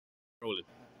Rolling.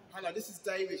 Hello, this is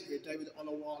David here, David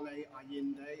Olawale,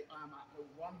 Ayinde. I'm at the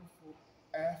wonderful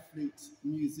Air Fleet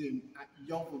Museum at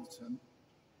Yeovilton.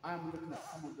 I'm looking at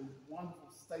some of the wonderful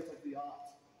state-of-the-art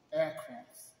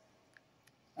aircrafts.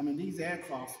 I mean, these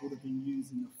aircrafts would have been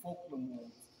used in the Falkland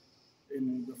Wars,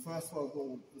 in the First World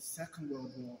War, the Second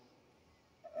World War,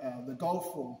 the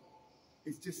Gulf War.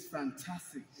 It's just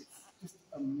fantastic. It's just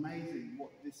amazing what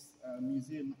this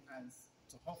museum has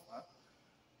to offer.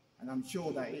 And I'm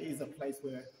sure that it is a place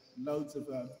where loads of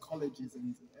colleges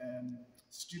and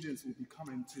students will be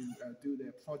coming to do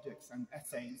their projects and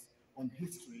essays on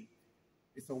history.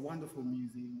 It's a wonderful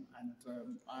museum, and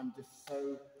I'm just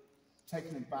so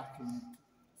taken aback and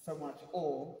so much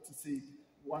awe to see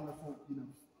wonderful,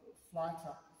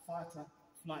 fighter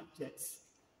flight jets,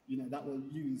 that were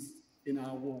used in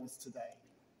our wars today.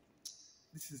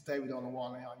 This is David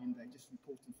Olawale Ayinde, just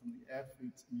reporting from the Air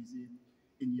Fleet Museum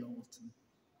in Yeovilton.